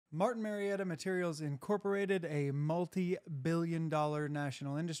Martin Marietta Materials Incorporated, a multi-billion-dollar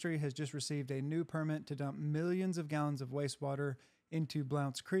national industry, has just received a new permit to dump millions of gallons of wastewater into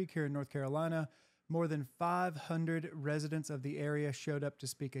Blounts Creek here in North Carolina. More than 500 residents of the area showed up to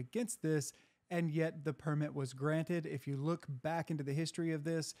speak against this, and yet the permit was granted. If you look back into the history of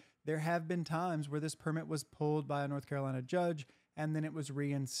this, there have been times where this permit was pulled by a North Carolina judge and then it was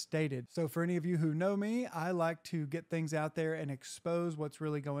reinstated. So for any of you who know me, I like to get things out there and expose what's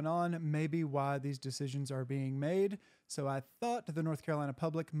really going on, maybe why these decisions are being made. So I thought the North Carolina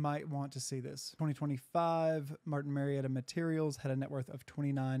public might want to see this. 2025, Martin Marietta Materials had a net worth of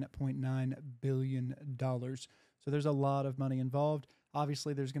 $29.9 billion. So there's a lot of money involved.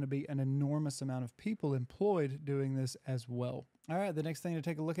 Obviously, there's going to be an enormous amount of people employed doing this as well. All right, the next thing to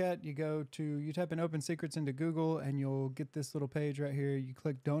take a look at, you type in open secrets into Google and you'll get this little page right here. You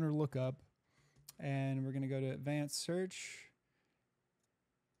click donor lookup and we're going to go to advanced search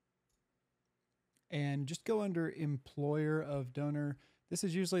and just go under employer of donor. This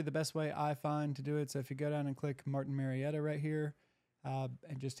is usually the best way I find to do it. So if you go down and click Martin Marietta right here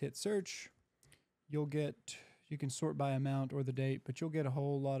and just hit search, you can sort by amount or the date, but you'll get a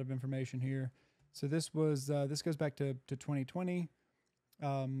whole lot of information here. So this goes back to 2020,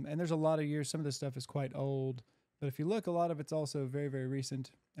 and there's a lot of years. Some of this stuff is quite old, but if you look, a lot of it's also very, very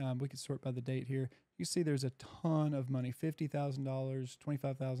recent. We can sort by the date here. You see there's a ton of money, $50,000, $25,000,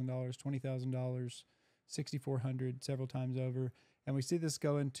 $20,000, $6,400 several times over. And we see this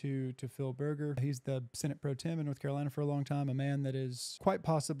going to Phil Berger. He's the Senate Pro Tem in North Carolina for a long time, a man that is quite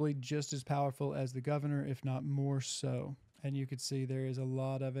possibly just as powerful as the governor, if not more so. And you could see there is a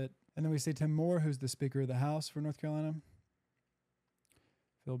lot of it. And then we see Tim Moore, who's the Speaker of the House for North Carolina.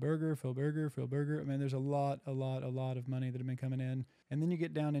 Phil Berger. I mean, there's a lot of money that have been coming in. And then you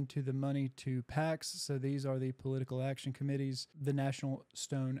get down into the money to PACs. So these are the political action committees, the National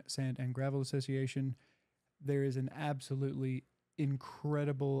Stone, Sand, and Gravel Association. There is an absolutely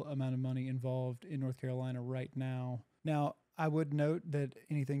incredible amount of money involved in North Carolina right now. Now, I would note that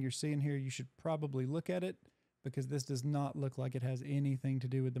anything you're seeing here, you should probably look at it because this does not look like it has anything to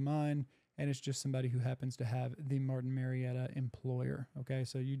do with the mine, and it's just somebody who happens to have the Martin Marietta employer. Okay,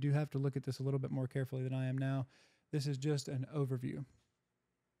 so you do have to look at this a little bit more carefully than I am now. This is just an overview.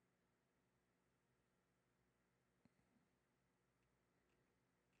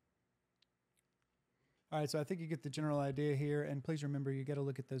 All right, so I think you get the general idea here, and please remember you got to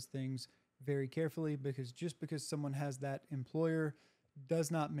look at those things very carefully because just because someone has that employer does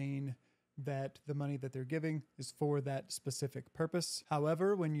not mean that the money that they're giving is for that specific purpose.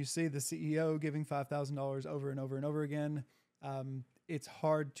 However, when you see the CEO giving $5,000 over and over and over again, it's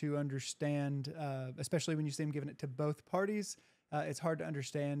hard to understand, especially when you see him giving it to both parties. It's hard to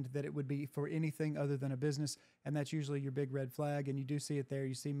understand that it would be for anything other than a business, and that's usually your big red flag, and you do see it there.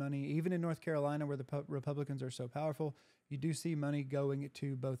 You see money, even in North Carolina where the Republicans are so powerful, you do see money going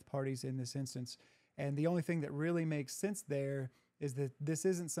to both parties in this instance. And the only thing that really makes sense there is that this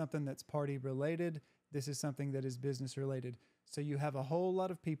isn't something that's party related. This is something that is business related. So you have a whole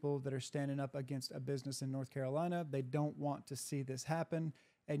lot of people that are standing up against a business in North Carolina. They don't want to see this happen,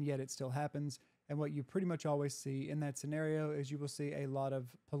 and yet it still happens. And what you pretty much always see in that scenario is you will see a lot of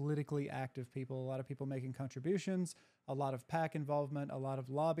politically active people, a lot of people making contributions, a lot of PAC involvement, a lot of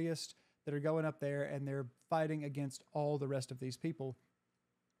lobbyists that are going up there and they're fighting against all the rest of these people.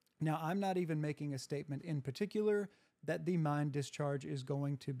 Now, I'm not even making a statement in particular that the mine discharge is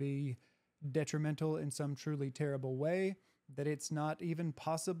going to be detrimental in some truly terrible way, that it's not even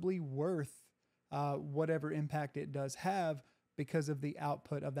possibly worth whatever impact it does have because of the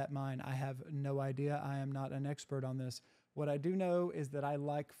output of that mine. I have no idea. I am not an expert on this. What I do know is that I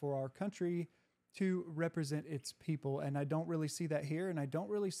like for our country to represent its people, and I don't really see that here, and I don't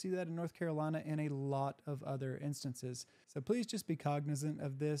really see that in North Carolina in a lot of other instances. So please just be cognizant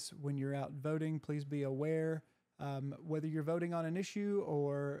of this when you're out voting. Please be aware whether you're voting on an issue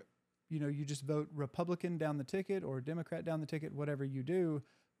or you just vote Republican down the ticket or Democrat down the ticket, whatever you do,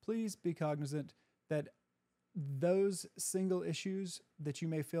 please be cognizant that those single issues that you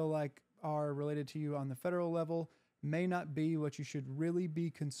may feel like are related to you on the federal level may not be what you should really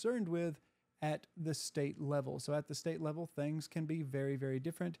be concerned with at the state level. So at the state level, things can be very, very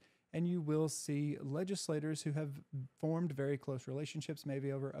different, and you will see legislators who have formed very close relationships,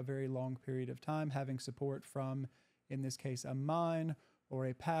 maybe over a very long period of time, having support from, in this case, a mine or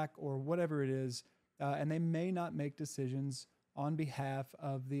a PAC or whatever it is, and they may not make decisions on behalf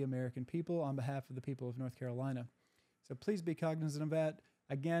of the American people, on behalf of the people of North Carolina. So please be cognizant of that.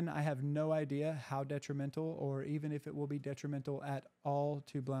 Again, I have no idea how detrimental or even if it will be detrimental at all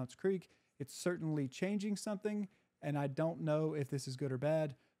to Blounts Creek. It's certainly changing something, and I don't know if this is good or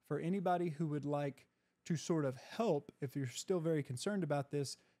bad. for anybody who would like to sort of help, if you're still very concerned about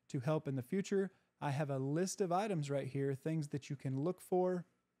this, to help in the future, I have a list of items right here, things that you can look for,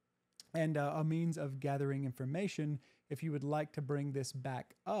 and a means of gathering information if you would like to bring this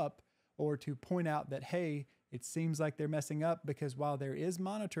back up, or to point out that, hey, it seems like they're messing up, because while there is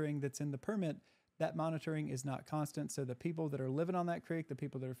monitoring that's in the permit, that monitoring is not constant. So the people that are living on that creek, the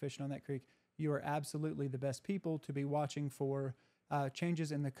people that are fishing on that creek, you are absolutely the best people to be watching for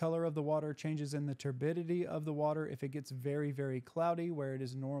changes in the color of the water, changes in the turbidity of the water. If it gets very, very cloudy, where it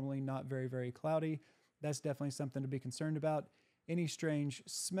is normally not very, very cloudy, that's definitely something to be concerned about. Any strange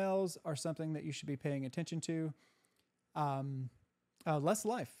smells are something that you should be paying attention to. Less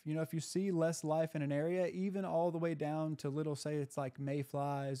life. You know, if you see less life in an area, even all the way down to little, say it's like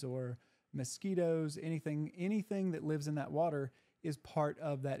mayflies or mosquitoes, anything that lives in that water is part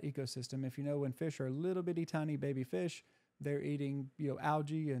of that ecosystem. If you know, when fish are little bitty tiny baby fish, they're eating, you know,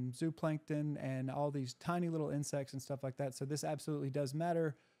 algae and zooplankton and all these tiny little insects and stuff like that. So this absolutely does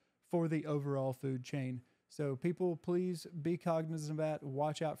matter for the overall food chain. So people, please be cognizant of that.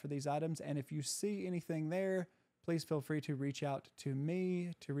 Watch out for these items. And if you see anything there, please feel free to reach out to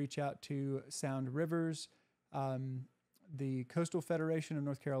me, to reach out to Sound Rivers, the Coastal Federation of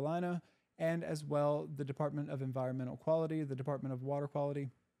North Carolina, and as well the Department of Environmental Quality, the Department of Water Quality,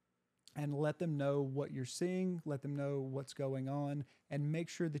 and let them know what you're seeing, let them know what's going on, and make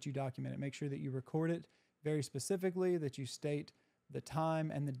sure that you document it. Make sure that you record it very specifically, that you state the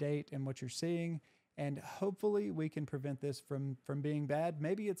time and the date and what you're seeing, and hopefully we can prevent this from being bad.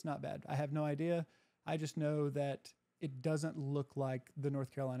 Maybe it's not bad. I have no idea. I just know that it doesn't look like the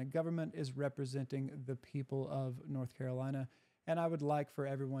North Carolina government is representing the people of North Carolina, and I would like for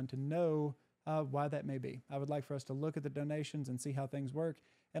everyone to know why that may be. I would like for us to look at the donations and see how things work,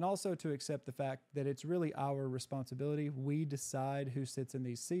 and also to accept the fact that it's really our responsibility. We decide who sits in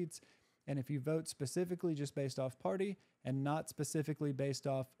these seats, and if you vote specifically just based off party and not specifically based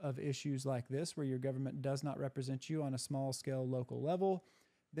off of issues like this, where your government does not represent you on a small scale local level,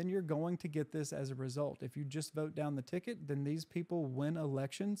 then you're going to get this as a result. If you just vote down the ticket, then these people win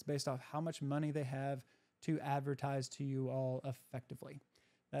elections based off how much money they have to advertise to you all effectively.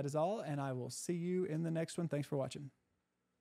 That is all, and I will see you in the next one. Thanks for watching.